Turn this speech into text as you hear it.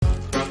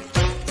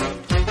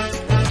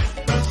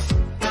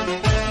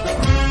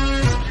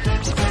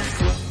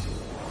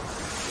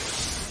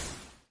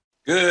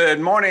Good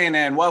morning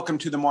and welcome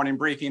to the morning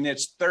briefing.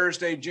 It's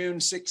Thursday, June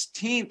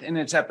 16th, and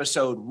it's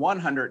episode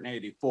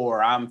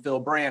 184. I'm Phil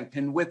Brandt,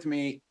 and with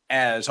me,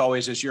 as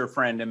always, is your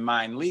friend and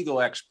mine,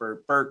 legal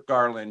expert Burt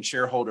Garland,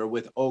 shareholder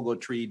with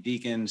Ogletree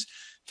Deacons.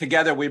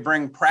 Together, we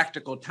bring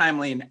practical,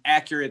 timely, and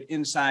accurate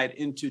insight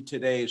into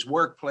today's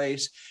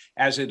workplace,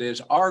 as it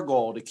is our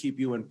goal to keep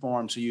you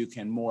informed so you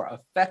can more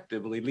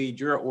effectively lead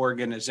your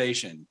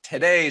organization.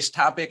 Today's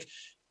topic,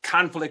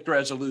 conflict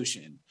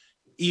resolution.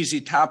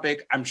 Easy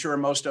topic. I'm sure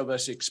most of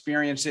us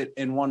experience it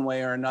in one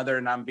way or another,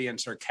 and I'm being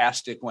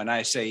sarcastic when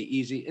I say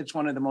easy. It's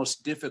one of the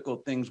most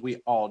difficult things we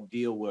all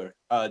deal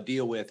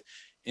with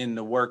in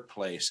the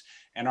workplace.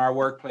 And our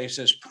workplace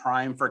is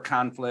prime for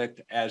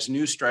conflict as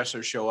new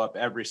stressors show up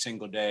every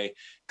single day.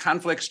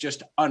 Conflict's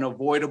just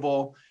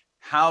unavoidable.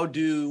 But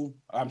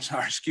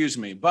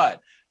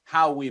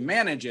how we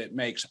manage it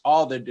makes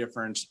all the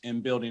difference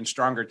in building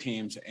stronger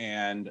teams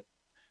and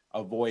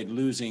avoid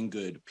losing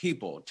good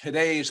people.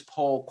 Today's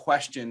poll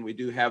question, we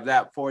do have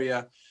that for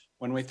you.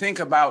 When we think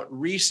about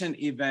recent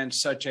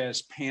events such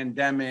as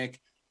pandemic,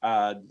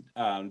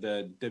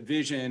 the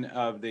division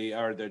of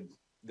the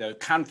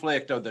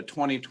conflict of the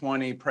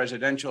 2020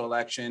 presidential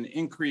election,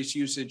 increased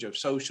usage of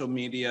social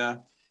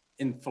media,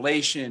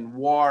 inflation,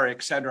 war,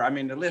 et cetera. I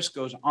mean, the list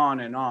goes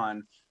on and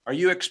on. Are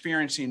you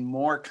experiencing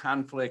more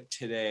conflict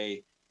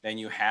today than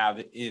you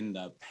have in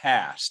the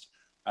past?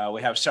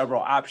 We have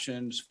several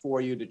options for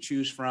you to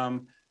choose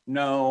from.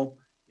 No,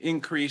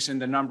 increase in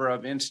the number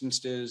of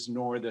instances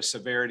nor the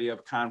severity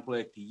of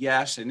conflict.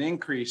 Yes, an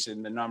increase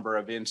in the number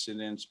of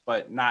incidents,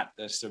 but not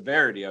the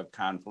severity of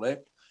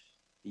conflict.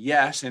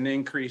 Yes, an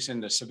increase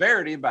in the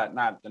severity, but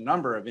not the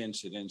number of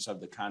incidents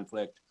of the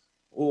conflict.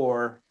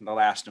 Or the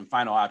last and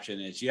final option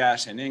is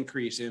yes, an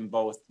increase in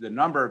both the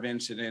number of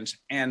incidents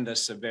and the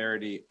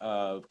severity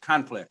of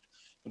conflict.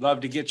 We'd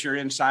love to get your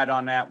insight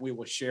on that. We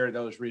will share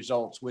those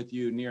results with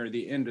you near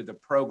the end of the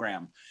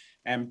program.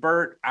 And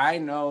Burt, I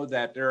know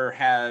that there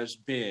has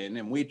been,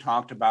 and we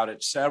talked about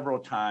it several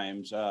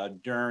times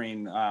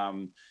during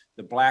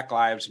the Black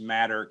Lives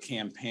Matter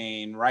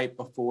campaign right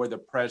before the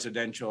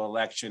presidential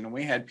election. And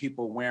we had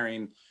people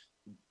wearing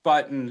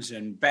buttons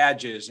and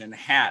badges and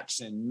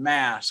hats and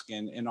masks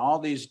and all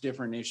these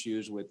different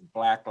issues with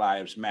Black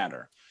Lives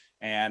Matter.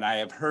 And I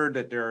have heard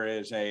that there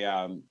is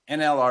a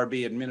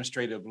NLRB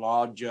administrative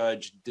law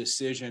judge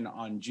decision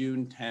on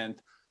June 10th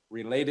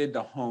related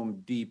to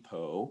Home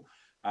Depot.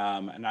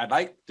 And I'd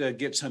like to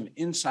get some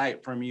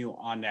insight from you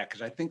on that,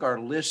 because I think our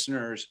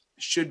listeners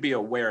should be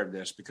aware of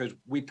this, because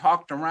we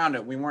talked around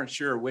it. We weren't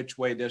sure which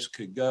way this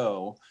could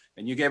go.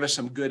 And you gave us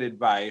some good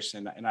advice.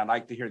 And I'd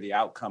like to hear the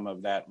outcome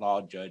of that law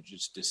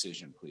judge's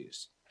decision,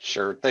 please.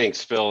 Sure.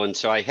 Thanks, Phil. And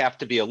so I have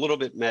to be a little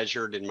bit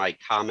measured in my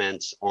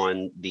comments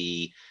on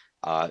the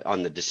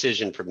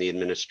decision from the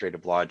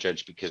administrative law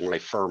judge, because my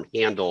firm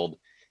handled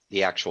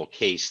the actual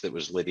case that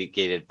was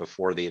litigated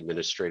before the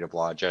administrative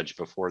law judge,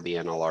 before the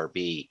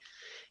NLRB.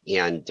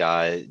 And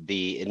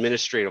the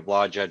administrative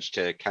law judge,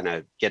 to kind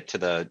of get to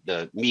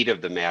the meat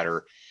of the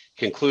matter,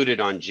 concluded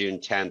on June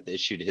 10th,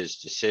 issued his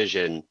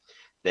decision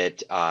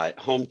that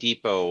Home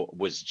Depot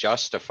was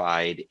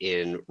justified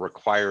in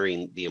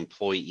requiring the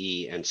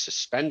employee and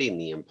suspending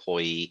the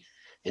employee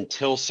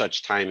until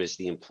such time as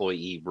the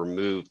employee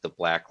removed the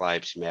Black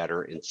Lives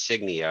Matter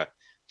insignia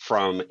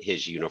from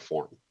his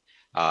uniform.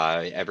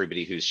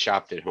 Everybody who's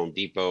shopped at Home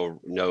Depot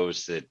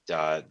knows that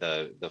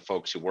the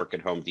folks who work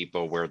at Home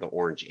Depot wear the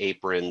orange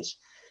aprons,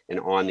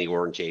 and on the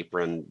orange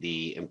apron,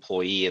 the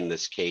employee in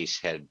this case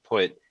had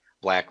put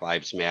Black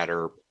Lives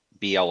Matter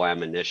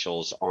BLM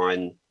initials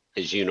on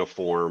his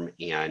uniform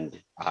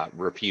and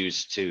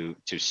refused to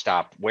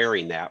stop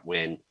wearing that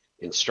when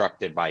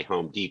instructed by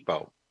Home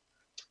Depot.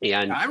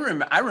 And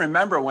I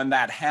remember when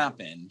that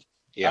happened,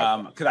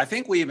 because I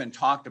think we even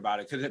talked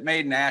about it, because it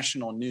made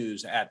national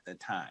news at the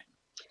time.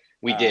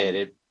 We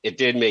did. It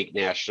did make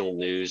national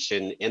news.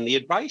 And the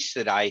advice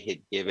that I had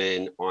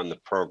given on the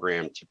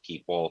program to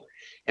people,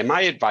 and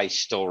my advice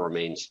still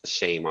remains the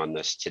same on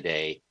this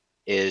today,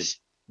 is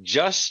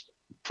just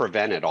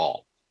prevent it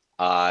all.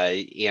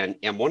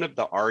 And one of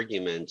the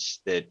arguments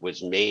that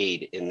was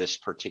made in this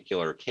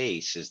particular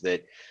case is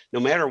that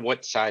no matter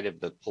what side of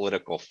the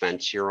political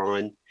fence you're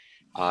on,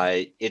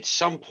 at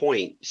some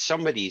point,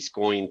 somebody's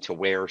going to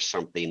wear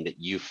something that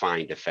you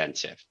find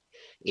offensive.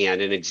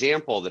 And an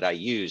example that I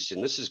used,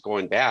 and this is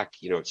going back,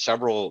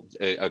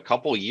 a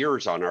couple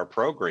years on our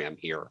program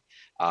here,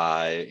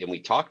 and we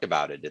talked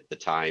about it at the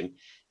time.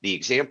 The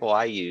example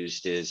I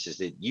used is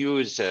that you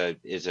as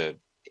a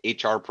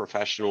HR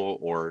professional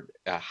or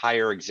a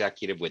higher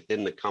executive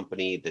within the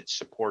company that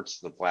supports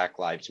the Black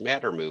Lives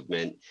Matter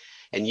movement,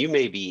 and you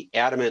may be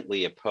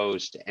adamantly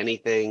opposed to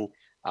anything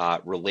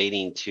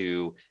relating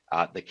to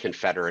the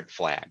Confederate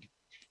flag.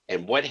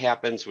 And what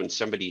happens when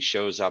somebody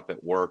shows up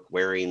at work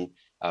wearing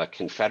a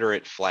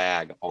Confederate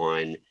flag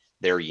on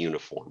their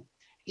uniform?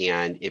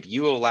 And if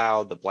you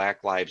allow the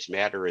Black Lives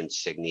Matter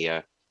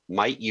insignia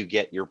might you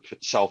get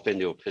yourself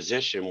into a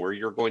position where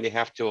you're going to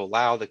have to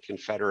allow the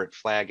Confederate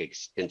flag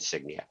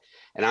insignia?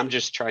 And I'm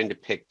just trying to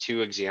pick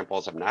two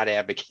examples. I'm not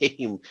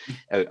advocating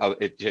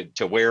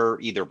to wear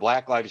either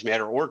Black Lives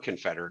Matter or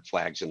Confederate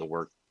flags in the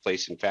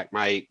workplace. In fact,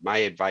 my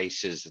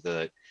advice is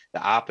the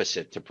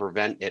opposite, to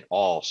prevent it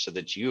all, so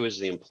that you as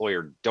the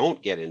employer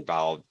don't get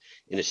involved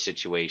in a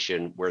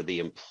situation where the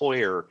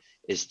employer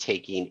is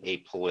taking a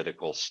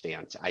political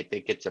stance. I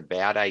think it's a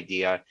bad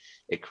idea.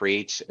 It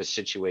creates a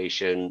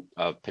situation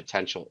of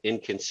potential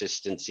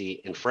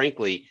inconsistency. And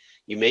frankly,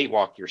 you may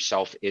walk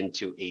yourself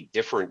into a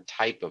different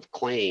type of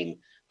claim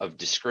of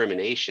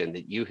discrimination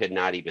that you had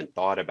not even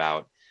thought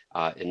about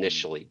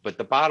initially. But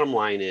the bottom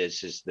line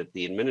is that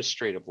the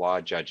administrative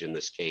law judge in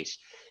this case,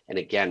 and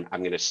again,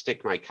 I'm going to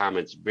stick my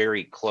comments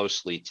very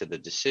closely to the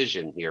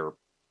decision here,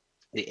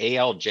 the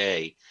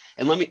ALJ,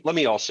 and let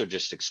me also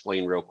just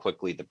explain real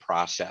quickly the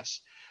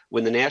process.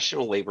 When the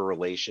National Labor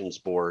Relations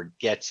Board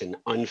gets an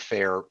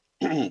unfair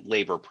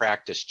labor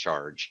practice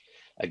charge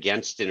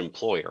against an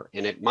employer,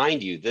 and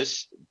mind you,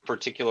 this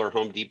particular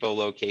Home Depot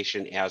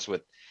location, as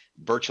with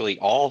virtually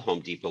all Home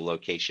Depot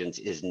locations,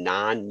 is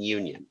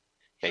non-union.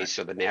 Okay,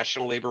 so the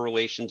National Labor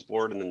Relations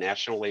Board and the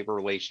National Labor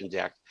Relations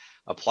Act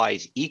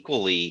applies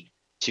equally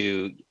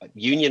to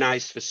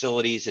unionized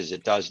facilities as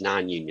it does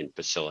non-union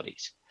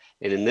facilities.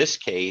 And in this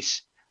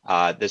case,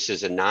 this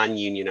is a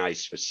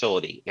non-unionized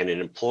facility, and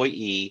an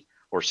employee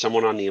or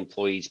someone on the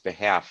employee's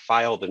behalf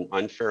filed an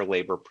unfair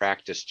labor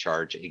practice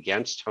charge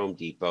against Home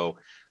Depot,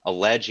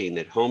 alleging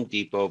that Home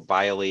Depot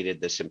violated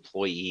this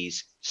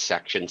employee's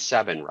Section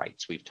 7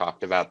 rights. We've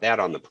talked about that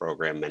on the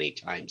program many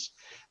times.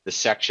 The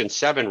Section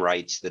 7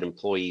 rights that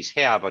employees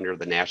have under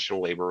the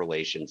National Labor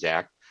Relations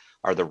Act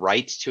are the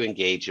rights to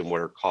engage in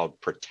what are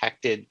called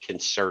protected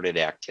concerted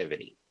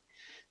activity.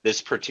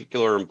 This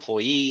particular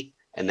employee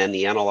and then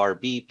the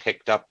NLRB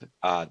picked up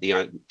the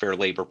unfair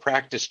labor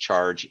practice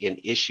charge and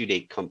issued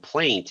a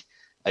complaint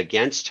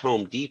against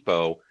Home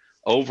Depot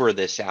over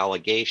this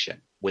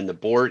allegation. When the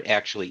board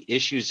actually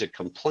issues a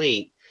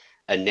complaint,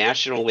 a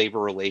National Labor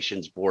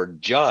Relations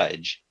Board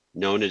judge,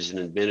 known as an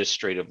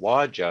administrative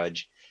law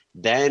judge,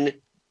 then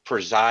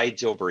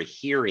presides over a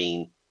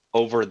hearing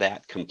over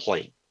that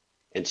complaint.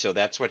 And so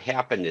that's what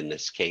happened in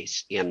this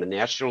case. And the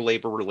National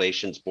Labor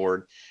Relations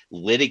Board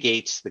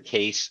litigates the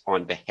case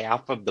on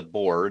behalf of the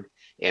board,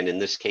 and in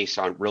this case,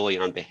 on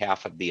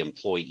behalf of the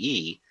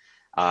employee.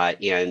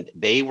 And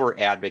they were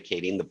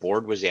advocating, the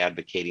board was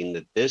advocating,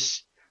 that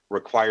this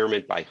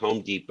requirement by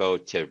Home Depot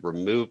to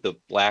remove the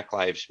Black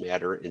Lives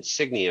Matter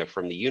insignia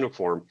from the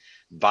uniform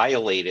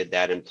violated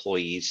that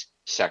employee's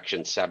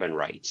Section 7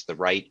 rights, the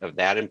right of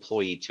that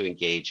employee to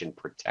engage in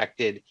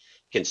protected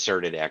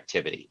concerted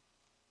activity.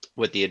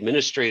 What the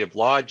administrative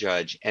law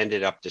judge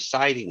ended up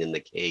deciding in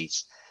the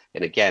case,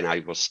 and again,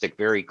 I will stick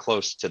very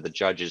close to the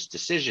judge's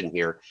decision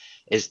here,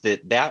 is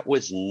that that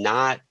was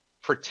not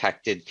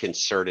protected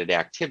concerted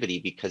activity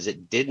because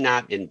it did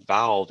not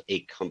involve a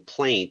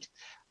complaint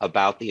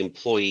about the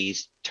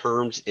employee's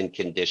terms and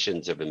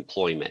conditions of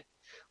employment.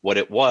 What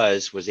it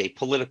was a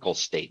political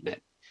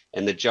statement.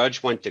 And the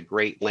judge went to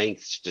great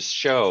lengths to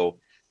show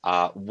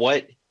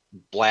what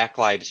Black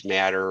Lives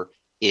Matter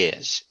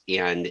is,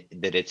 and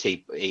that it's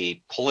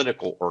a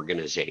political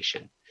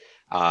organization.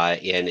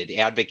 And it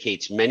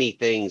advocates many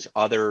things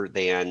other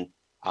than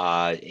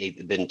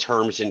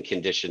terms and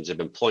conditions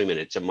of employment.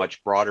 It's a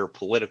much broader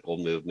political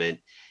movement.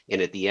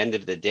 And at the end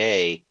of the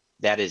day,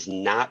 that is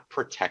not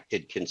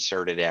protected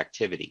concerted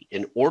activity.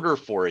 In order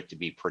for it to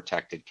be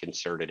protected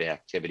concerted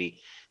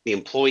activity, the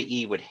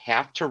employee would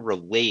have to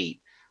relate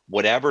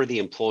whatever the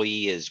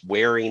employee is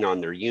wearing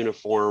on their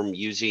uniform,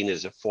 using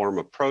as a form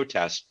of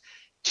protest,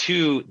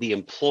 to the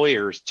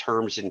employer's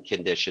terms and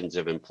conditions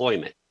of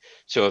employment.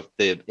 So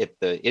if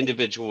the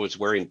individual was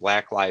wearing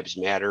Black Lives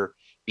Matter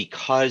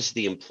because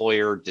the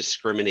employer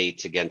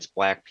discriminates against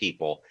Black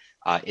people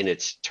in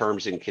its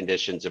terms and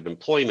conditions of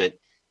employment,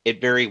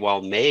 it very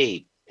well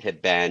may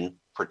have been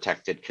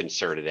protected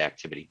concerted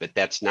activity, but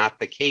that's not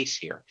the case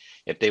here.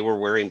 If they were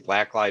wearing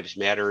Black Lives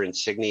Matter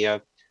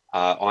insignia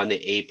on the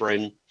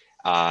apron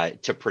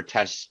to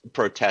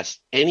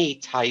protest any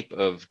type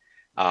of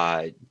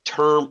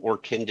term or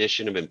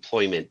condition of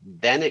employment,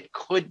 then it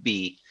could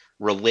be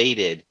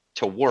related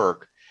to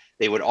work.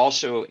 It would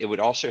also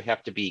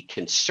have to be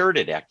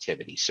concerted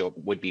activity. So it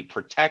would be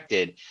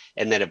protected.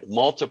 And then if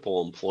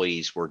multiple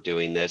employees were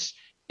doing this,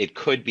 it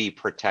could be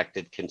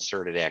protected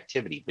concerted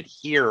activity. But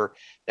here,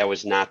 that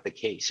was not the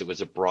case. It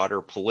was a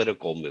broader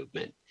political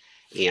movement.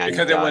 And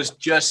because it was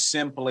just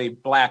simply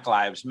Black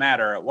Lives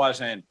Matter. It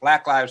wasn't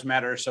Black Lives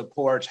Matter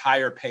supports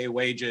higher pay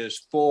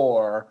wages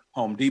for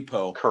Home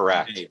Depot.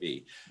 Correct.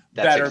 Maybe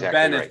That's better exactly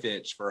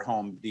benefits for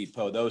Home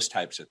Depot, those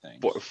types of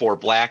things. For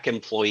Black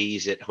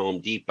employees at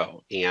Home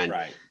Depot. And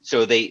right.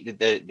 So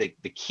the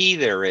key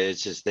there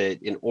is that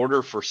in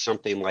order for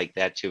something like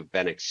that to have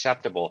been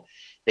acceptable,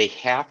 they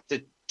have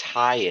to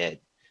tie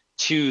it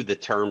to the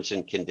terms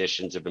and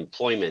conditions of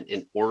employment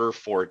in order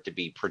for it to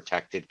be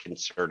protected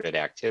concerted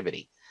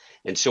activity.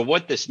 And so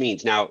what this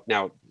means now,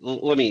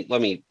 let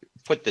me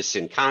put this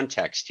in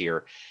context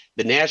here.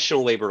 the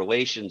National Labor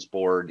Relations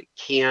Board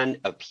can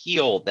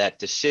appeal that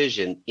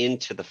decision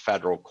into the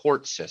federal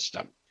court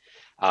system.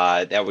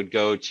 That would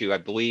go to, I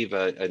believe,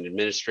 an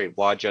administrative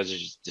law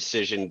judge's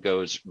decision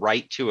goes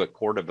right to a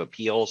court of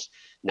appeals,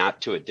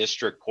 not to a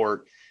district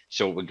court.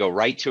 So it would go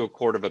right to a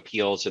court of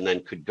appeals and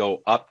then could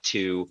go up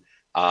to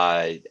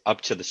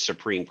the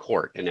Supreme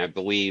Court. And I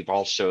believe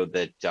also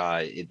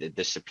that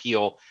this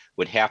appeal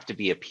would have to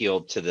be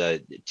appealed to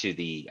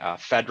the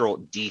federal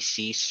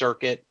DC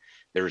circuit.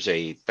 There's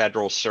a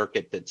federal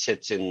circuit that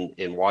sits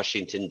in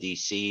Washington,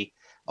 DC,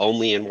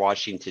 only in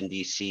Washington,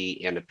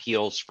 DC, and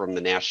appeals from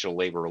the National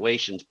Labor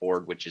Relations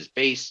Board, which is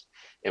based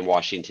in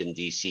Washington,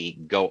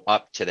 DC, go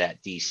up to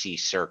that DC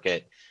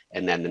circuit.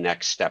 And then the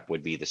next step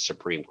would be the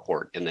Supreme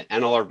Court. And the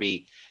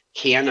NLRB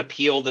can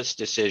appeal this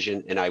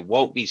decision. And I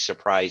won't be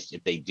surprised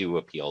if they do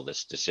appeal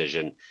this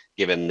decision,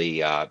 given the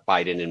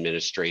Biden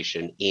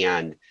administration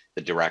and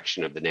the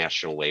direction of the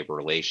National Labor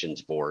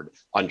Relations Board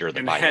under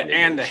the Biden administration.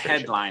 And the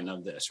headline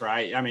of this,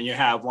 right? I mean, you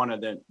have one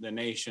of the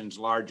nation's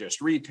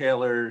largest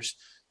retailers,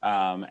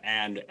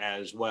 and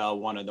as well,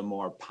 one of the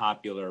more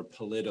popular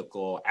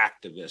political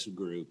activist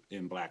group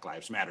in Black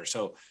Lives Matter.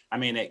 So, I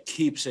mean, it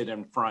keeps it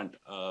in front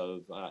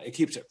of, it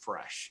keeps it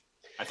fresh.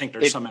 I think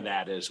there's some of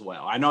that as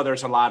well. I know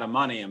there's a lot of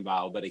money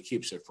involved, but it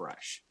keeps it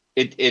fresh.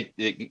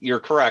 You're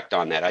correct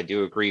on that. I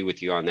do agree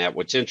with you on that.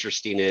 What's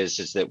interesting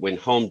is that when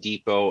Home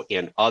Depot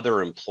and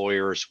other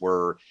employers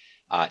were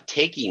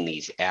taking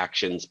these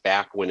actions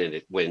back when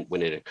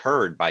it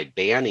occurred by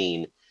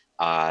banning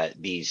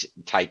these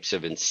types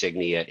of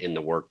insignia in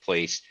the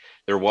workplace,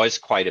 there was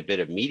quite a bit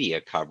of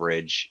media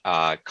coverage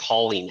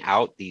calling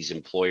out these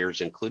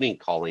employers, including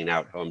calling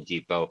out Home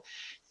Depot.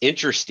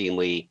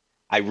 Interestingly,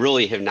 I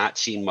really have not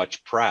seen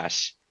much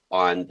press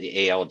on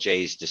the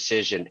ALJ's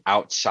decision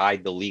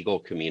outside the legal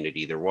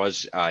community. There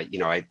was,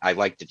 I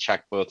like to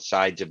check both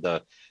sides of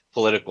the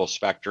political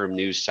spectrum.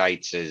 News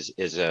sites as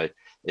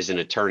an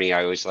attorney,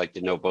 I always like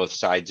to know both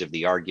sides of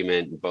the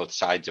argument and both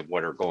sides of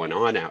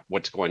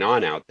what's going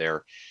on out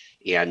there.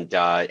 And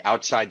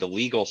outside the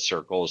legal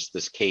circles,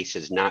 this case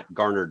has not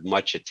garnered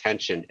much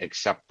attention,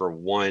 except for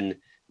one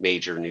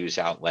major news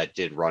outlet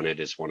did run it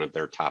as one of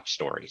their top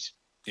stories.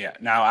 Yeah.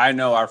 Now, I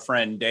know our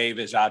friend Dave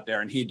is out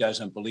there and he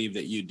doesn't believe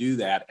that you do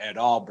that at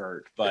all,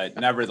 Bert. But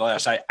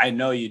nevertheless, I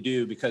know you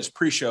do, because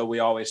pre-show, we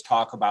always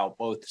talk about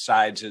both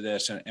sides of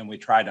this and we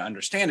try to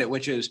understand it,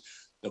 which is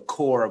the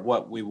core of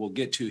what we will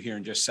get to here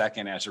in just a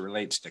second as it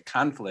relates to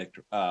conflict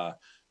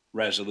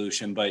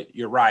resolution. But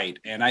you're right.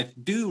 And I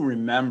do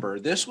remember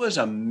this was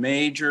a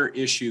major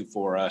issue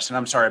for us. And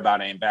I'm sorry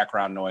about any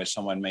background noise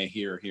someone may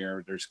hear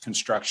here. There's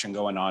construction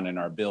going on in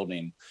our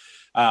building.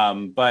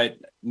 But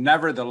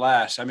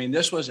nevertheless, I mean,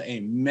 this was a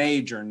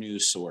major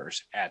news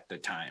source at the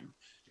time.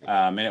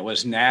 And it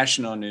was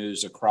national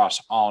news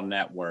across all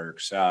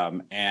networks,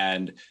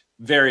 and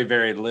very,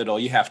 very little.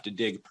 You have to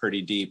dig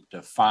pretty deep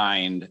to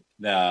find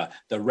the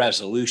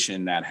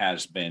resolution that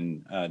has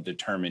been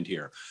determined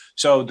here.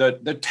 So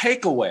the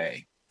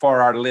takeaway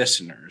for our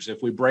listeners,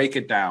 if we break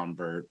it down,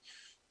 Bert,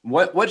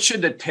 what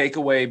should the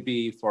takeaway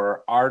be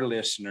for our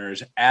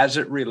listeners as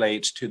it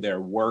relates to their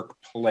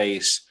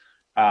workplace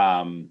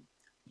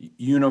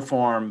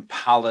uniform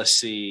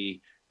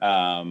policy?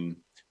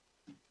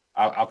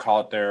 I'll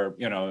call it their,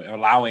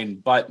 allowing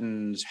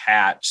buttons,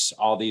 hats,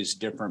 all these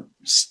different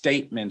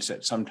statements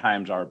that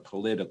sometimes are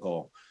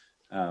political.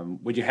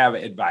 Would you have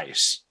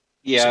advice?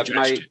 Yeah,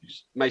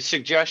 my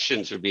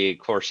suggestions would be, of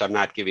course, I'm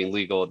not giving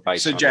legal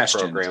advice on the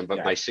program,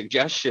 but my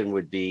suggestion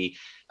would be,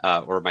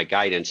 or my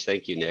guidance,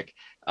 thank you, Nick.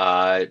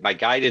 My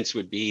guidance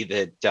would be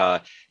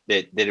that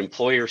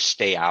employers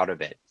stay out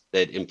of it.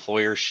 That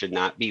employers should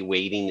not be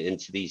wading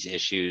into these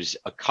issues.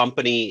 A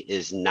company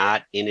is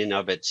not in and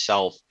of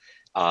itself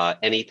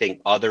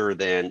anything other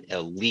than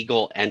a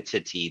legal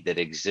entity that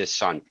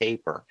exists on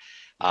paper.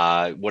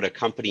 What a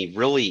company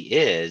really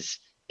is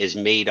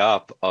made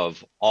up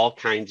of all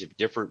kinds of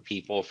different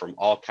people from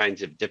all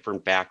kinds of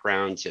different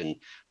backgrounds and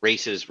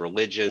races,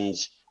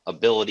 religions,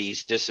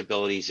 abilities,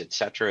 disabilities, et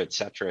cetera, et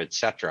cetera, et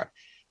cetera.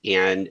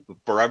 And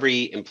for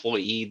every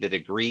employee that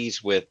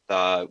agrees with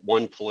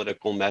one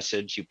political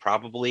message, you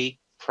probably,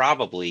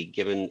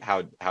 given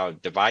how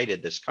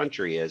divided this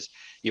country is,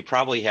 you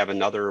probably have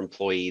another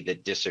employee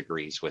that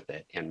disagrees with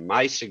it. And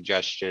my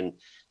suggestion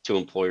to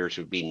employers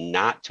would be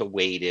not to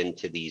wade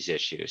into these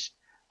issues.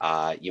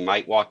 You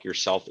might walk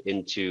yourself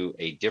into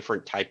a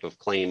different type of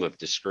claim of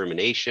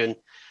discrimination,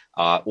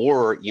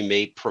 or you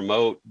may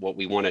promote what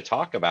we want to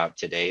talk about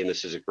today. And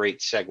this is a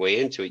great segue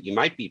into it. You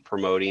might be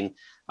promoting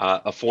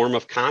a form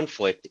of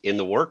conflict in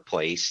the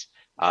workplace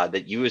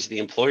that you as the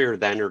employer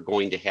then are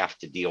going to have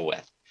to deal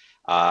with.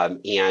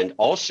 And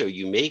also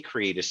you may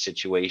create a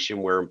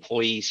situation where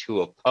employees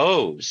who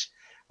oppose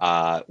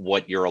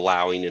what you're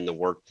allowing in the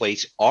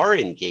workplace are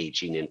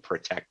engaging in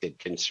protected,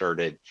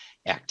 concerted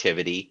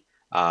activity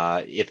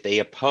if they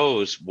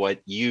oppose what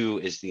you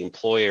as the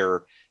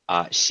employer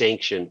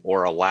sanction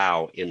or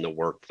allow in the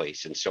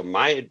workplace. And so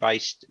my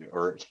advice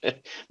or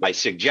my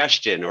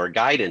suggestion or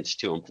guidance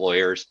to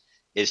employers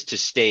is to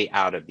stay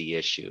out of the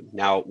issue.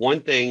 Now,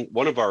 one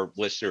of our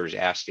listeners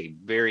asked a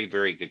very,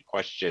 very good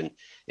question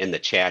in the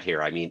chat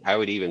here. I mean, I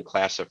would even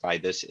classify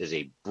this as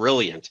a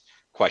brilliant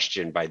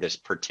question by this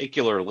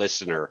particular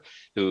listener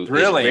who is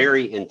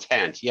very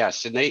intent.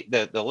 Yes, and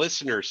the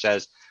listener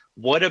says,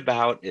 what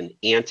about an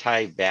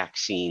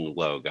anti-vaccine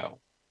logo?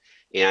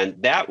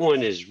 And that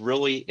one is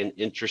really an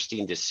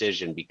interesting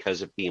decision,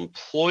 because if the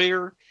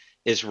employer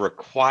is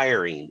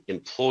requiring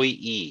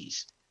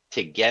employees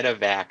to get a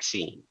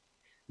vaccine,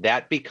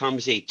 that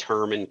becomes a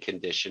term and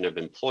condition of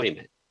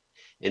employment.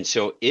 And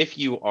so if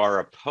you are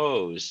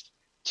opposed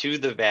to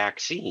the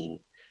vaccine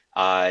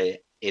and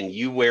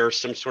you wear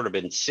some sort of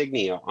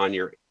insignia on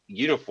your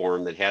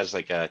uniform that has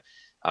like a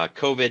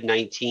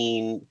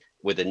COVID-19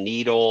 with a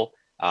needle,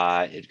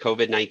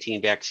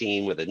 COVID-19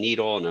 vaccine with a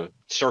needle and a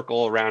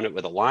circle around it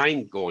with a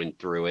line going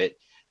through it,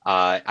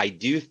 I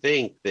do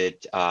think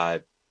that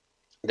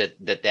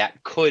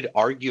that could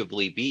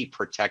arguably be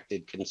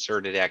protected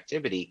concerted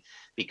activity,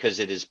 because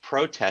it is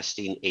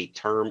protesting a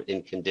term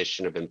and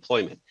condition of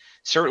employment.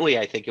 Certainly,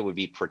 I think it would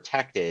be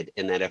protected,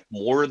 and that if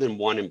more than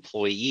one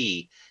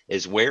employee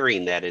is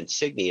wearing that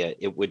insignia,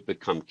 it would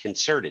become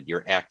concerted.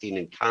 You're acting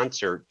in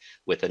concert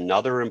with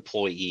another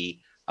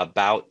employee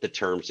about the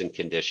terms and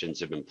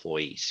conditions of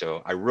employees.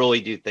 So I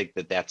really do think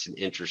that that's an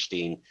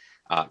interesting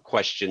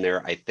question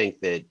there. I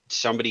think that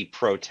somebody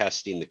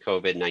protesting the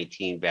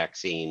COVID-19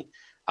 vaccine,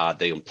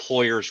 the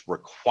employer's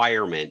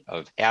requirement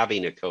of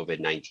having a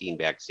COVID-19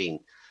 vaccine,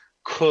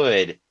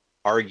 could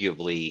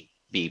arguably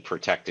be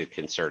protected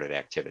concerted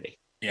activity.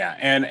 Yeah.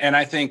 And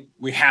I think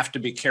we have to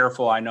be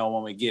careful. I know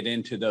when we get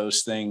into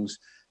those things,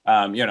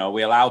 we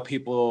allow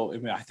people,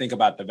 I think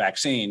about the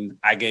vaccine,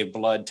 I gave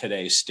blood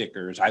today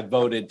stickers, I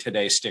voted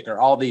today sticker,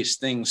 all these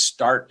things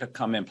start to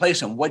come in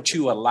place, and what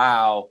you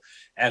allow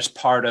as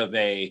part of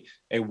a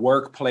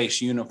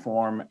workplace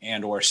uniform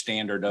and or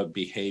standard of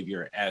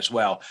behavior as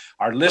well.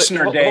 Our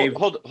listener, Dave.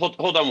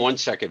 Hold on one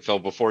second, Phil,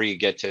 before you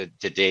get to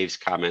Dave's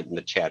comment in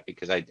the chat,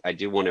 because I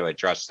do want to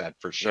address that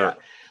for sure. Yeah.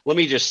 Let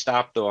me just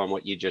stop, though, on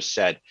what you just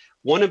said.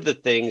 One of the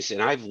things,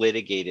 and I've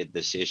litigated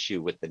this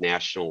issue with the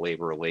National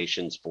Labor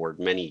Relations Board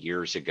many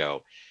years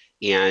ago,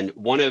 and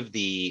one of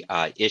the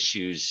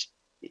issues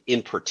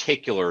in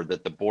particular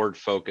that the board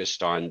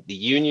focused on, the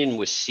union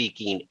was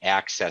seeking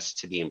access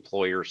to the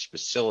employer's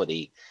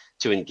facility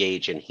to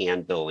engage in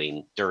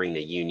handbilling during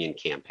the union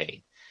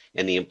campaign.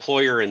 And the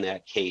employer in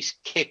that case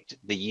kicked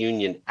the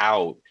union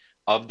out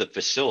of the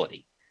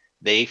facility.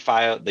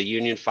 The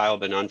union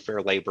filed an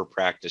unfair labor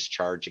practice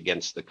charge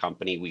against the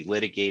company. We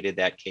litigated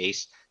that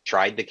case,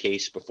 tried the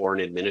case before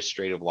an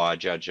administrative law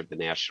judge of the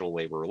National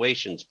Labor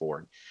Relations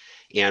Board.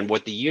 And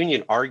what the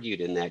union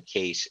argued in that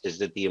case is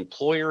that the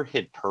employer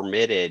had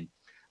permitted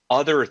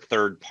other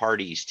third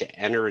parties to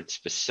enter its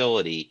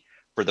facility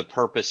for the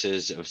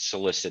purposes of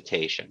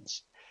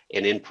solicitations.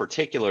 And in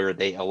particular,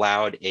 they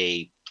allowed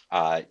a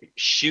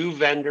shoe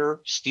vendor,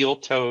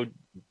 steel-toed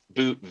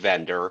boot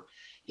vendor,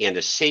 and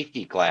a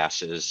safety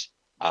glasses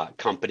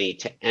company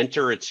to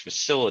enter its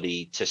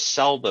facility to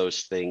sell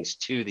those things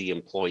to the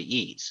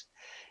employees.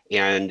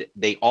 And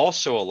they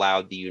also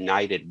allowed the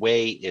United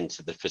Way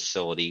into the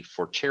facility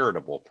for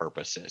charitable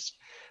purposes.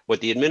 What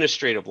the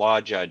administrative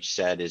law judge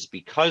said is,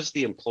 because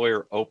the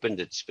employer opened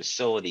its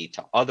facility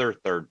to other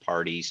third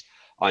parties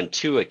on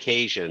 2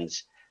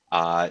 occasions,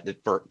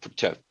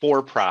 to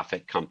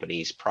for-profit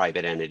companies,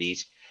 private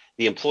entities,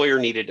 the employer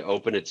needed to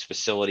open its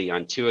facility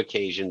on 2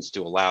 occasions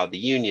to allow the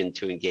union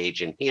to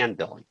engage in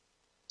handbilling.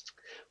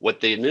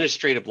 What the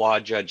administrative law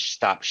judge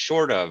stopped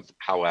short of,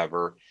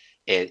 however,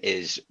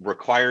 is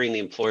requiring the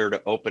employer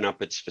to open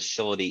up its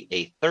facility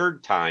a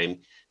third time,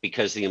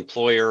 because the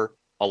employer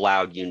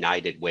allowed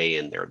United Way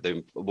in there.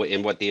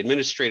 And what the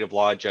administrative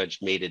law judge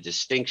made a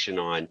distinction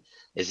on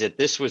is that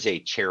this was a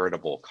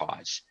charitable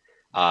cause.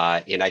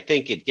 And I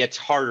think it gets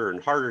harder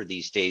and harder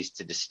these days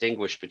to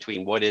distinguish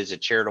between what is a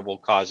charitable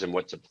cause and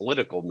what's a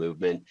political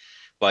movement.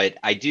 But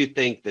I do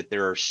think that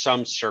there are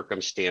some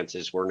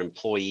circumstances where an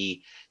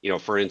employee,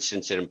 for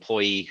instance, an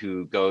employee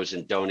who goes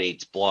and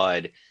donates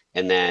blood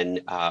and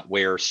then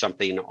wears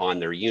something on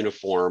their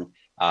uniform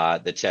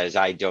that says,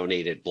 I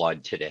donated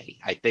blood today.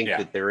 I think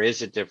that there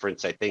is a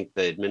difference. I think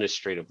the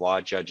administrative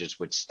law judges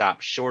would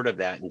stop short of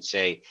that and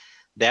say,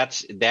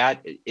 that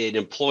an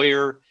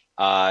employer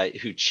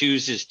who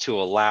chooses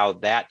to allow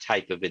that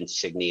type of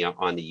insignia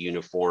on the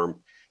uniform,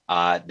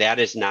 that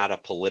is not a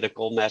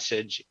political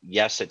message.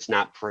 Yes, it's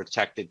not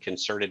protected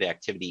concerted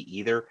activity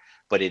either,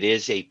 but it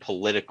is a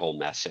political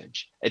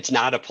message. It's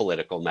not a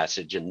political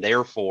message, and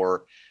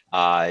therefore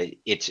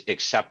it's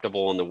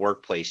acceptable in the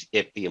workplace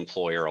if the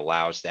employer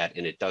allows that,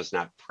 and it does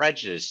not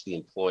prejudice the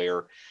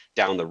employer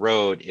down the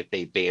road if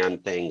they ban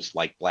things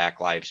like Black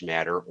Lives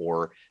Matter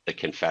or the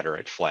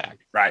Confederate flag.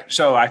 Right.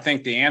 So I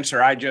think the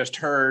answer I just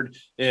heard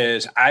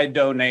is, I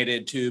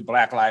donated to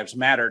Black Lives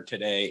Matter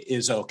today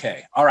is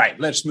okay. All right,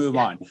 let's move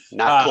on.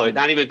 Not close,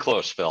 not even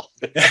close, Phil.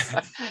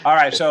 All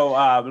right.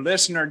 So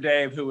listener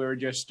Dave, who we were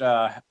just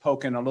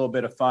poking a little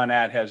bit of fun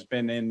at, has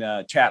been in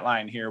the chat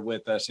line here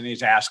with us, and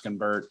he's asking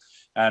Bert,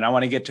 And I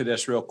want to get to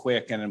this real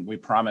quick, and we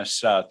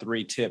promise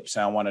 3 tips.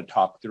 And I want to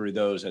talk through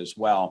those as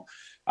well.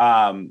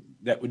 Do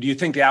you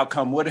think the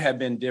outcome would have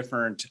been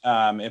different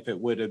if it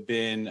would have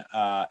been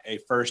a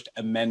First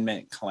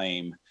Amendment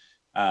claim,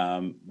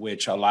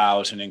 which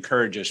allows and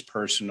encourages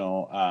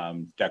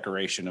personal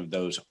decoration of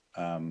those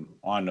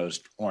on those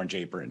orange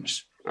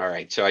aprons? All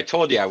right. So I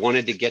told you I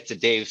wanted to get to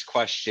Dave's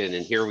question,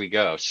 and here we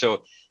go.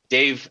 So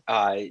Dave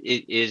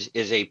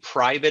is a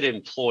private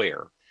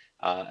employer,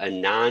 a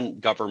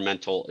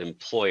non-governmental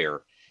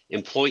employer.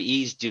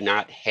 Employees do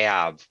not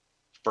have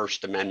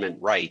First Amendment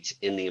rights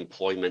in the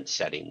employment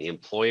setting. The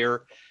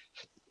employer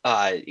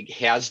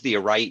has the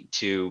right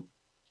to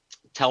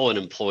tell an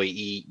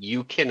employee,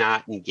 you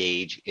cannot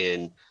engage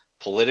in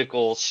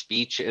political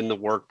speech in the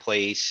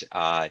workplace.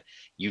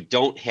 You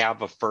don't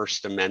have a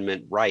First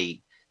Amendment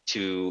right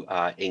to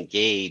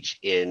engage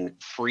in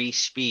free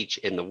speech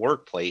in the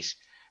workplace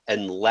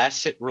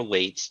unless it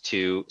relates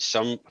to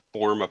some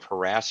form of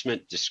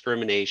harassment,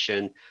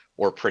 discrimination,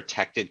 or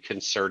protected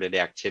concerted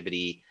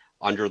activity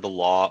under the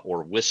law,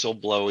 or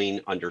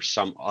whistleblowing under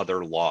some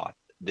other law.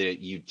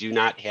 You do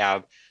not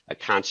have a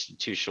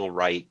constitutional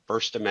right,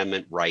 First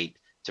Amendment right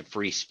to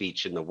free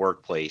speech in the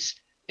workplace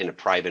in a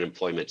private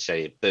employment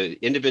setting. If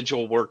the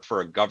individual worked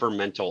for a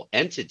governmental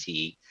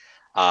entity,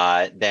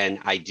 then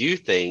I do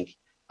think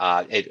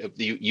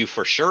you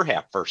for sure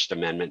have First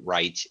Amendment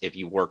rights if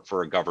you work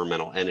for a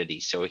governmental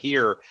entity. So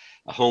here,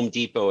 Home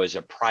Depot is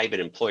a private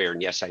employer.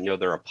 And yes, I know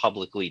they're a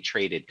publicly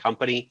traded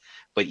company,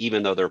 but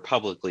even though they're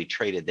publicly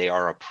traded, they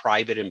are a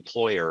private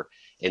employer.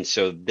 And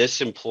so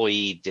this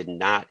employee did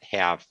not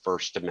have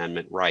First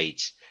Amendment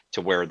rights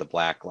to wear the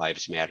Black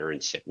Lives Matter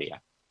insignia.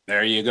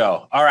 There you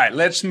go. All right,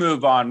 let's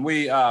move on.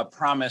 We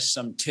promised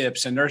some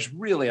tips, and there's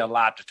really a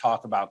lot to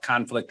talk about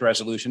conflict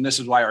resolution. This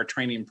is why our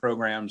training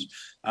programs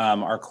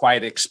are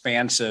quite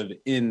expansive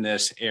in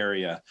this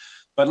area.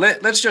 But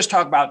let's just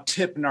talk about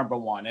tip number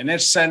 1, and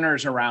it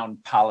centers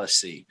around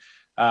policy.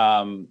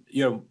 There's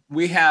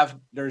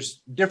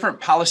different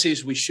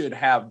policies we should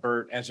have,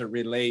 Bert, as it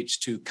relates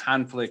to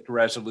conflict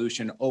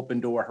resolution, open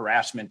door,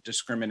 harassment,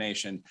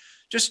 discrimination.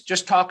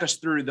 Just talk us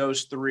through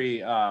those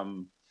 3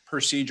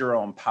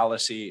 procedural and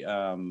policy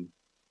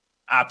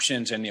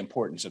options and the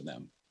importance of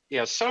them.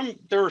 Yeah,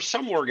 there are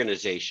some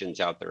organizations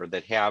out there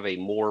that have a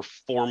more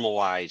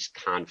formalized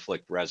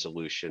conflict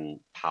resolution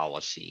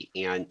policy.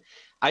 And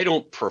I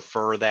don't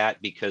prefer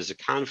that because a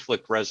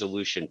conflict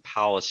resolution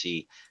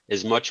policy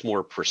is much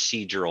more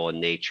procedural in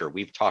nature.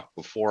 We've talked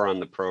before on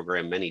the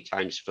program many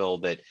times, Phil,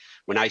 that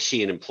when I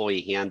see an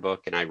employee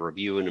handbook and I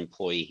review an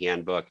employee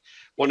handbook,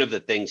 one of the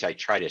things I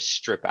try to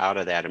strip out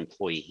of that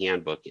employee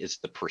handbook is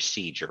the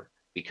procedure,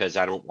 because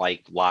I don't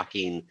like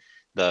locking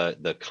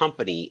the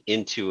company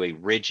into a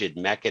rigid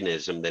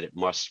mechanism that it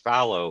must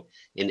follow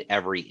in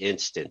every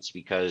instance.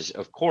 Because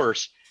of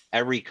course,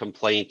 every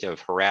complaint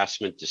of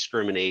harassment,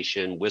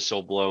 discrimination,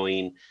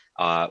 whistleblowing,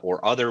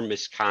 or other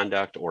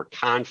misconduct or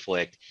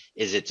conflict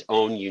is its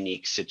own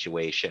unique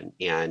situation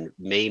and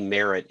may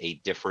merit a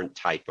different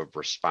type of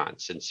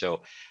response. And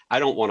so I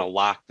don't want to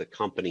lock the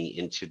company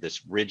into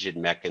this rigid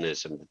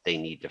mechanism that they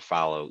need to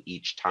follow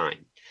each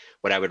time.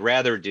 What I would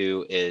rather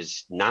do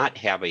is not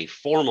have a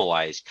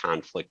formalized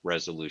conflict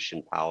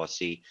resolution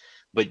policy,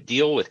 but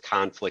deal with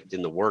conflict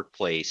in the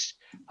workplace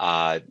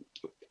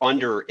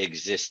under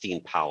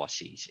existing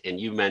policies. And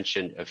you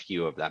mentioned a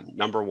few of them.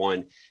 Number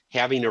 1,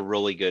 having a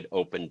really good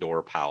open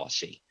door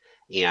policy.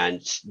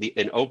 And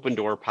an open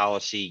door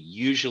policy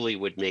usually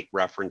would make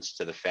reference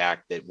to the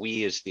fact that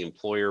we as the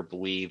employer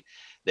believe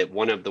that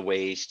one of the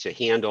ways to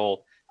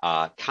handle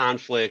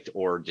conflict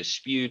or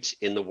disputes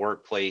in the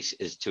workplace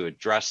is to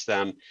address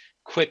them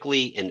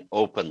quickly and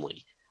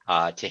openly,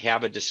 to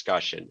have a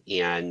discussion.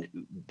 And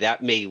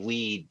that may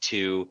lead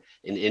to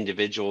an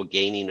individual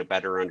gaining a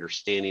better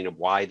understanding of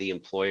why the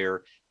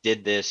employer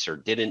did this or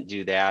didn't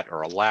do that,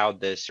 or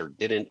allowed this or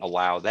didn't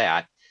allow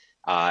that.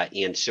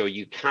 And so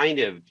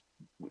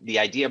the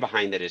idea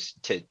behind that is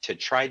to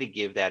try to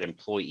give that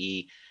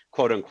employee,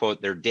 quote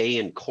unquote, their day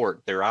in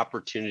court, their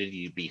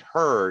opportunity to be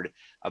heard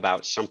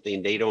about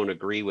something they don't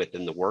agree with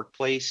in the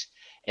workplace.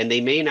 And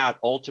they may not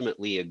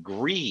ultimately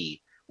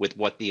agree with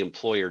what the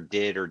employer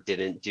did or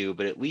didn't do,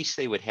 but at least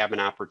they would have an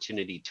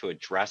opportunity to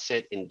address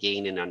it and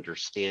gain an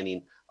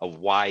understanding of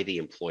why the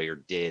employer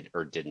did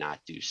or did not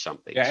do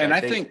something. Yeah, so and I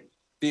think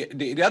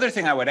the other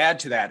thing I would add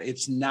to that,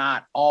 it's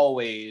not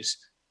always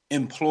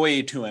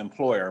employee to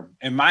employer.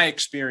 In my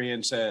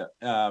experience,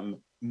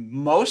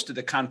 most of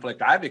the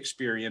conflict I've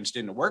experienced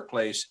in the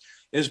workplace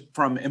is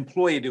from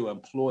employee to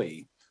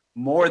employee,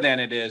 more than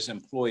it is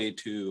employee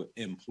to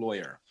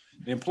employer.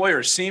 The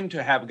employers seem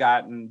to have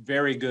gotten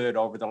very good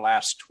over the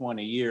last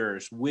 20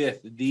 years with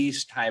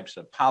these types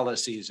of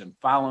policies and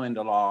following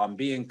the law and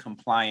being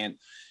compliant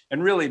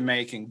and really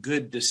making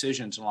good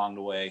decisions along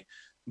the way.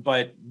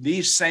 But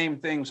these same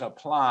things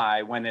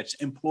apply when it's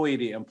employee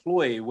to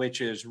employee,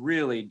 which is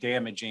really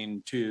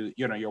damaging to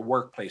your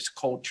workplace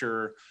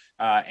culture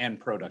and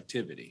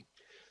productivity.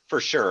 For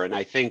sure. And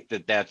I think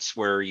that that's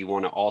where you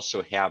want to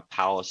also have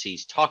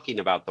policies talking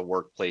about the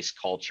workplace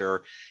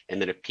culture,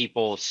 and that if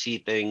people see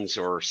things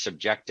or are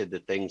subjected to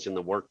things in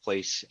the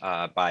workplace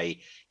by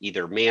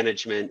either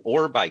management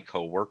or by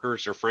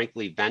coworkers, or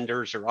frankly,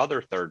 vendors or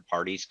other third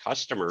parties,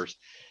 customers,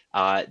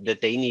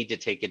 that they need to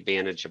take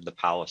advantage of the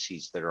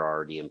policies that are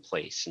already in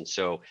place. And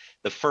so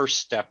the first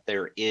step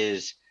there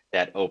is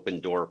that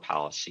open door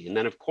policy. And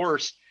then, of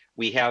course,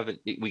 we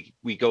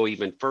go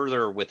even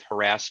further with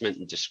harassment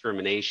and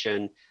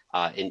discrimination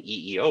and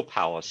EEO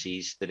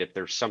policies, that if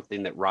there's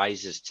something that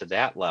rises to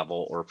that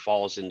level or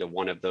falls into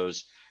one of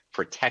those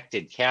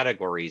protected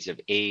categories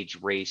of age,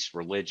 race,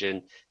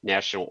 religion,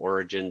 national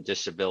origin,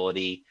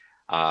 disability.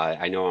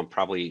 I know I'm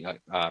probably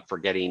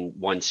forgetting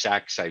one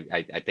sex.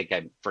 I think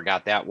I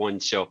forgot that one.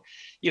 So,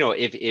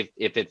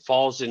 if it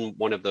falls in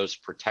one of those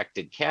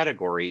protected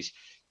categories,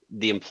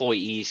 the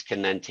employees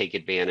can then take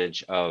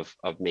advantage of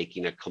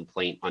making a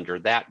complaint under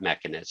that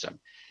mechanism.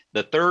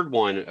 The third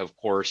one, of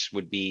course,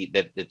 would be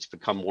that it's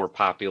become more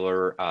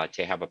popular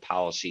to have a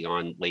policy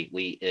on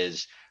lately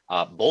is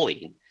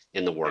bullying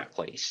in the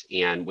workplace.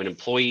 And when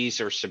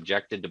employees are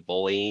subjected to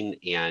bullying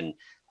and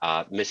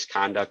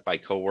misconduct by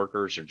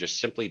coworkers, or just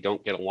simply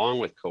don't get along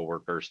with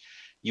coworkers,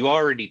 you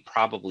already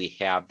probably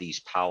have these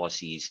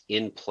policies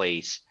in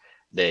place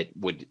that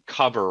would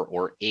cover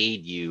or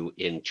aid you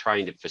in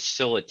trying to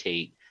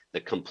facilitate the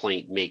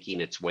complaint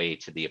making its way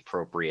to the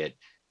appropriate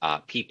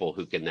people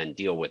who can then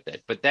deal with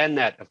it. But then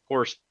that, of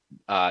course,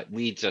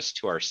 leads us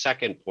to our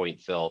second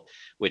point, Phil,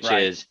 which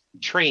is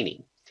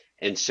training.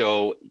 And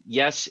so,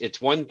 yes,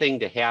 it's one thing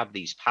to have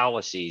these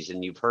policies,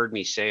 and you've heard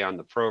me say on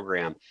the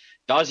program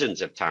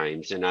dozens of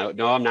times, and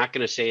I'm not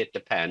going to say it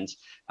depends.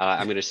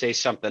 I'm going to say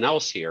something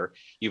else here.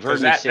 You've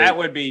heard me say that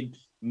would be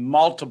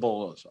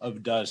multiples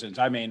of dozens.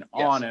 I mean,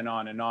 on and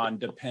on and on.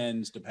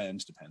 Depends.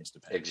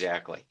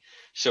 Exactly.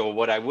 So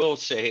what I will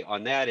say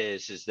on that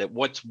is that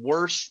what's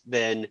worse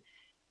than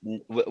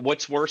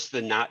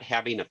not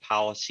having a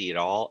policy at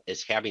all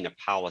is having a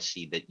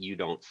policy that you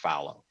don't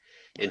follow.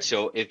 And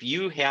so if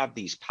you have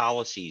these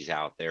policies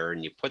out there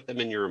and you put them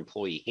in your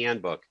employee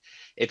handbook,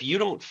 if you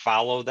don't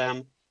follow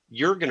them,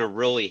 you're going to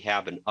really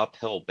have an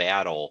uphill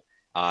battle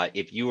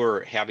if you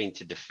are having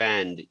to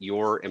defend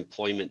your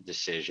employment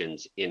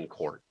decisions in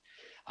court.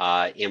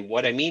 And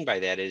what I mean by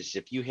that is,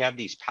 if you have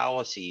these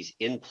policies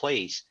in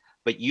place,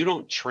 but you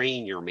don't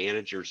train your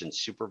managers and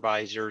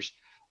supervisors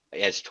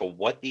as to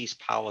what these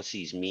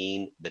policies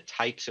mean, the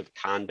types of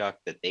conduct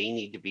that they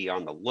need to be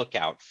on the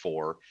lookout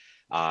for,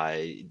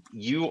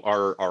 you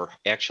are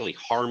actually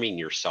harming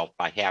yourself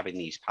by having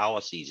these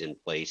policies in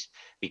place,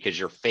 because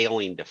you're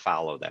failing to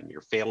follow them.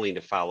 You're failing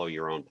to follow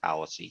your own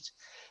policies.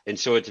 And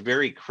so it's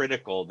very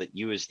critical that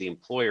you, as the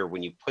employer,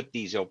 when you put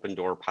these open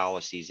door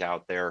policies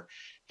out there,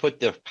 put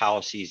the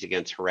policies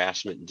against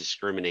harassment and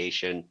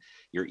discrimination,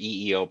 your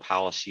EEO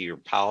policy, your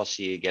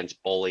policy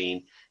against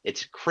bullying,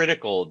 it's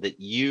critical that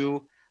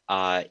you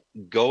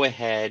go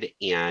ahead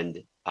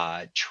and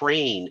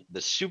train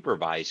the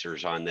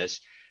supervisors on this,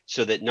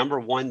 so that number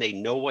one, they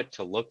know what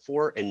to look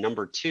for, and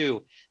number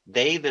two,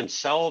 they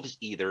themselves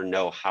either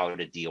know how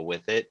to deal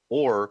with it,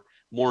 or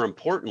more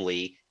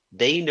importantly,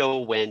 they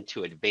know when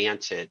to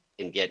advance it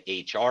and get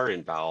HR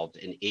involved,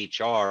 and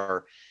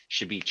HR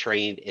should be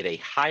trained at a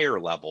higher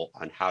level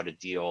on how to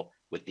deal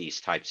with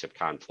these types of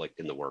conflict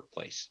in the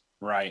workplace.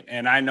 Right.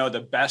 And I know the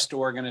best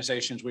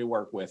organizations we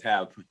work with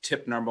have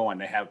tip number one,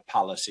 they have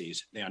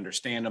policies. They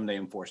understand them, they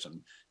enforce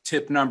them.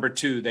 Tip number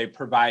two, they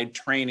provide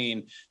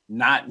training,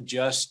 not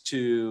just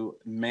to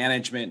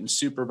management and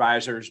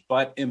supervisors,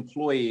 but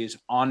employees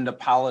on the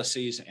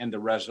policies and the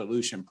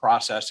resolution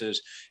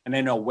processes, and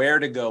they know where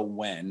to go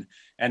when.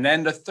 And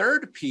then the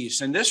third piece,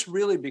 and this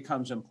really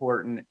becomes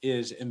important,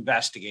 is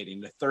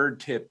investigating. The third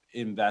tip,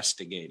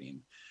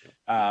 investigating.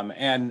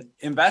 And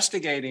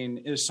investigating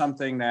is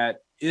something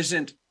that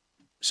isn't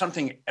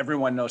something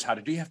everyone knows how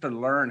to do. You have to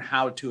learn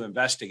how to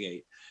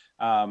investigate.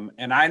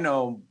 And I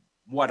know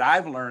what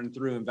I've learned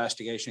through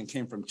investigation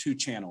came from two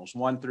channels.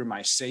 One, through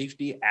my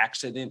safety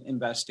accident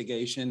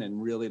investigation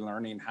and really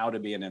learning how to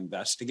be an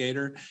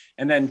investigator.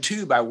 And then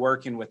two, by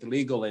working with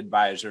legal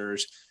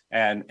advisors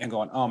and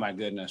going, oh my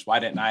goodness, why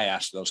didn't I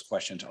ask those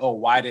questions? Oh,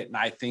 why didn't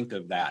I think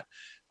of that?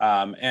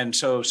 And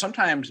so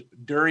sometimes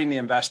during the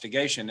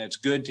investigation, it's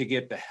good to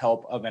get the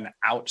help of an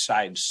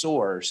outside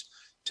source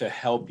to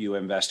help you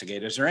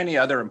investigate. Is there any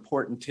other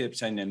important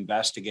tips in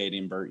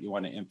investigating, Bert, you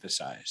want to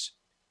emphasize?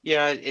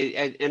 Yeah,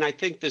 and I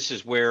think this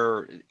is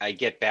where I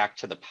get back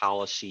to the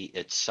policy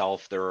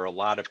itself. There are a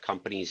lot of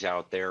companies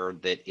out there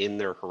that in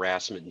their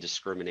harassment and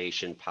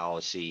discrimination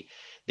policy,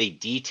 they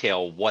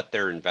detail what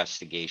their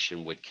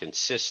investigation would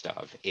consist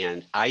of.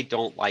 And I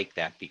don't like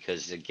that,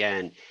 because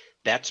again,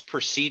 that's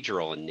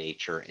procedural in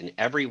nature. And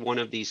every one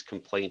of these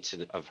complaints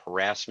of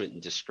harassment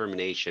and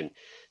discrimination,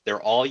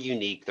 they're all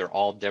unique, they're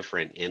all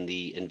different. And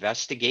the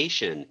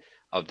investigation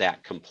of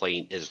that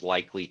complaint is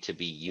likely to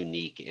be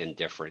unique and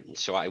different. And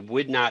so I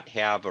would not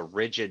have a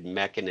rigid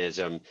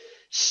mechanism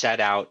set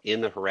out in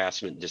the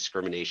harassment and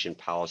discrimination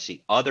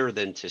policy, other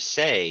than to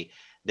say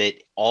that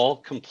all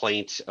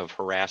complaints of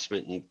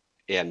harassment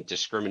and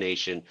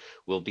discrimination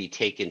will be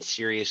taken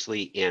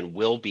seriously and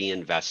will be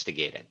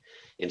investigated.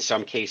 In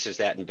some cases,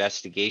 that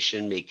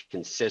investigation may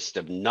consist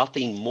of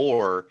nothing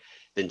more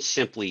than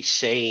simply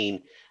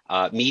saying,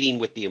 meeting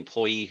with the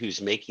employee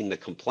who's making the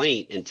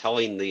complaint and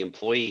telling the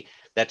employee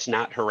that's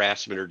not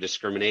harassment or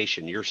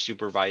discrimination. Your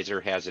supervisor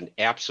has an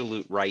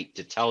absolute right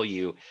to tell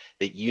you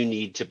that you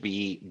need to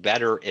be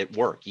better at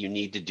work. You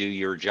need to do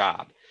your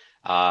job.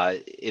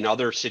 In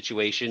other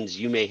situations,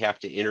 you may have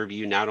to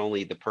interview not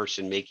only the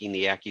person making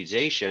the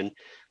accusation,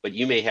 but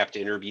you may have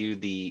to interview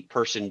the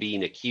person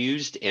being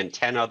accused and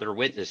 10 other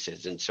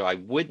witnesses. And so I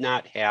would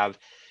not have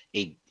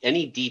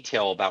any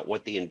detail about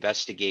what the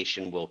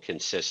investigation will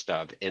consist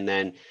of. And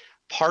then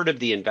part of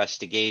the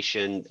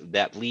investigation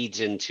that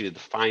leads into the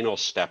final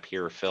step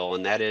here, Phil,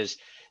 and that is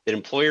that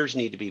employers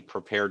need to be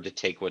prepared to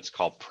take what's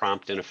called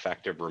prompt and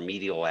effective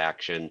remedial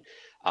action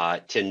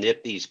to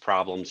nip these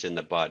problems in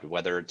the bud,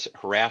 whether it's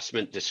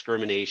harassment,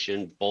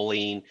 discrimination,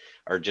 bullying,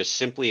 or just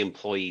simply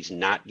employees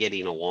not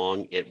getting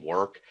along at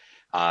work.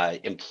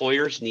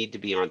 Employers need to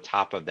be on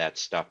top of that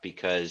stuff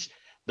because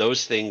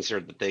those things are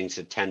the things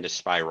that tend to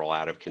spiral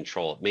out of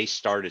control. It may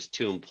start as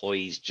two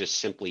employees just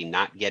simply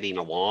not getting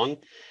along.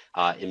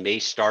 It may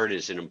start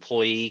as an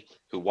employee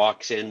who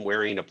walks in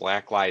wearing a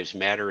Black Lives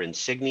Matter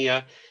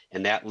insignia,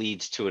 and that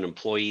leads to an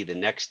employee the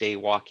next day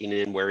walking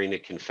in wearing a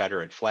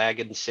Confederate flag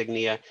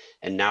insignia.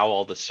 And now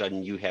all of a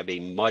sudden you have a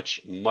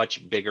much,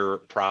 much bigger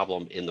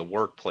problem in the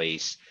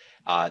workplace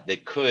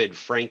that could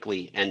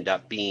frankly end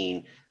up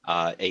being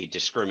a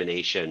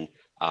discrimination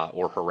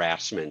or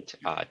harassment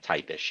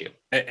type issue.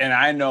 And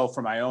I know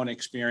from my own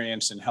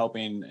experience in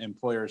helping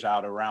employers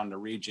out around the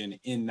region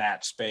in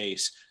that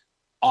space,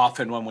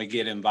 often when we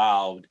get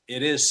involved,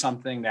 it is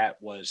something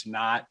that was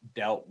not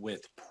dealt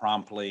with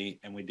promptly,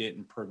 and we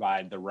didn't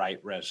provide the right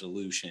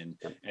resolution,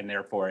 and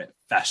therefore it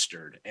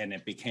festered and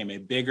it became a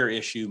bigger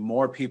issue.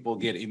 More people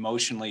get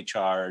emotionally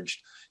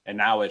charged, and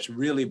now it's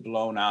really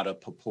blown out of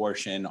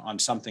proportion on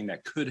something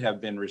that could have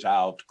been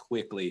resolved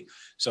quickly.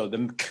 So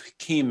the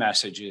key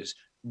message is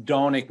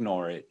don't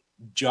ignore it,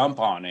 jump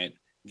on it,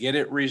 get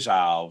it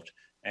resolved,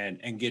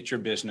 and get your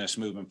business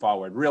moving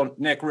forward.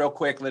 Nick, real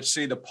quick, let's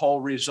see the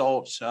poll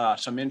results,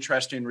 some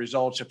interesting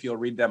results, if you'll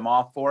read them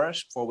off for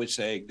us before we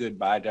say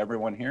goodbye to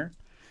everyone here.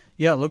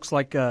 Yeah, it looks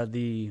like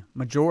the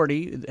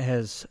majority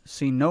has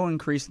seen no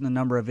increase in the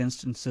number of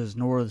instances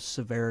nor the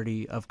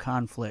severity of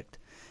conflict.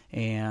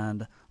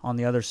 And on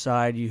the other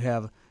side, you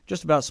have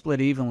just about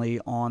split evenly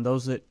on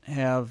those that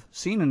have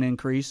seen an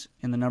increase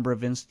in the number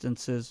of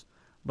instances,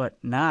 but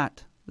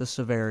not the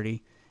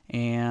severity.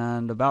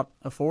 And about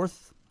a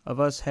fourth of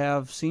us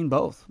have seen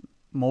both,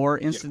 more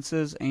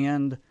instances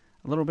and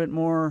a little bit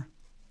more,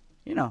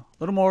 a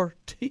little more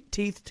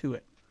teeth to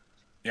it.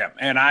 Yeah,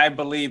 and I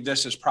believe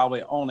this is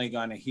probably only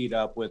going to heat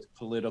up with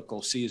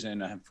political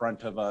season in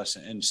front of us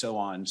and so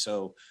on.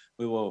 So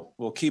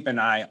we'll keep an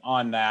eye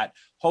on that.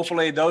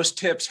 Hopefully those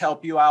tips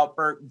help you out,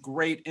 Bert.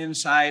 Great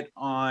insight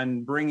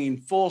on bringing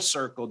full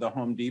circle the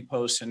Home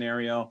Depot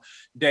scenario.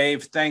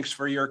 Dave, thanks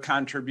for your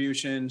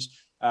contributions.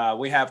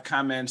 We have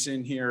comments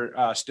in here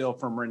still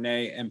from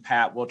Renee and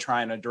Pat. We'll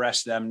try and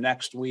address them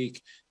next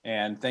week.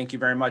 And thank you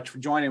very much for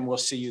joining. We'll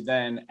see you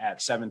then at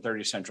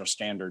 7:30 Central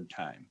Standard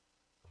Time.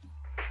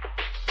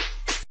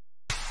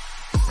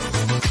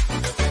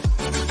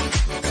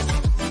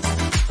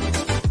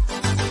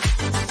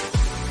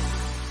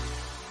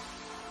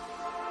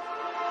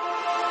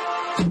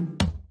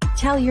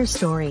 Tell your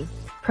story,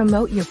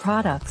 promote your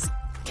products,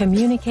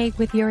 communicate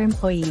with your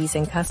employees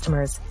and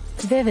customers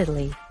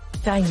vividly,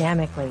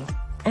 dynamically,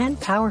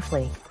 and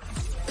powerfully.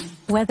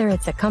 Whether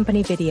it's a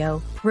company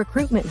video,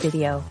 recruitment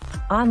video,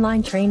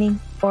 online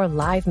training, or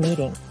live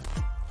meeting,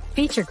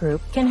 Feature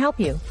Group can help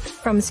you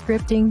from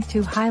scripting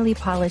to highly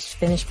polished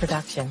finished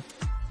production.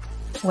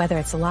 Whether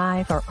it's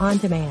live or on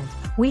demand,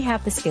 we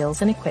have the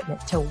skills and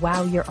equipment to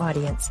wow your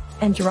audience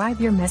and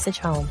drive your message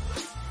home.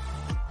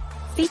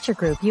 Feature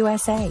Group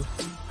USA,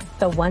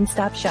 the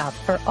one-stop shop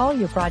for all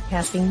your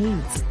broadcasting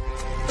needs.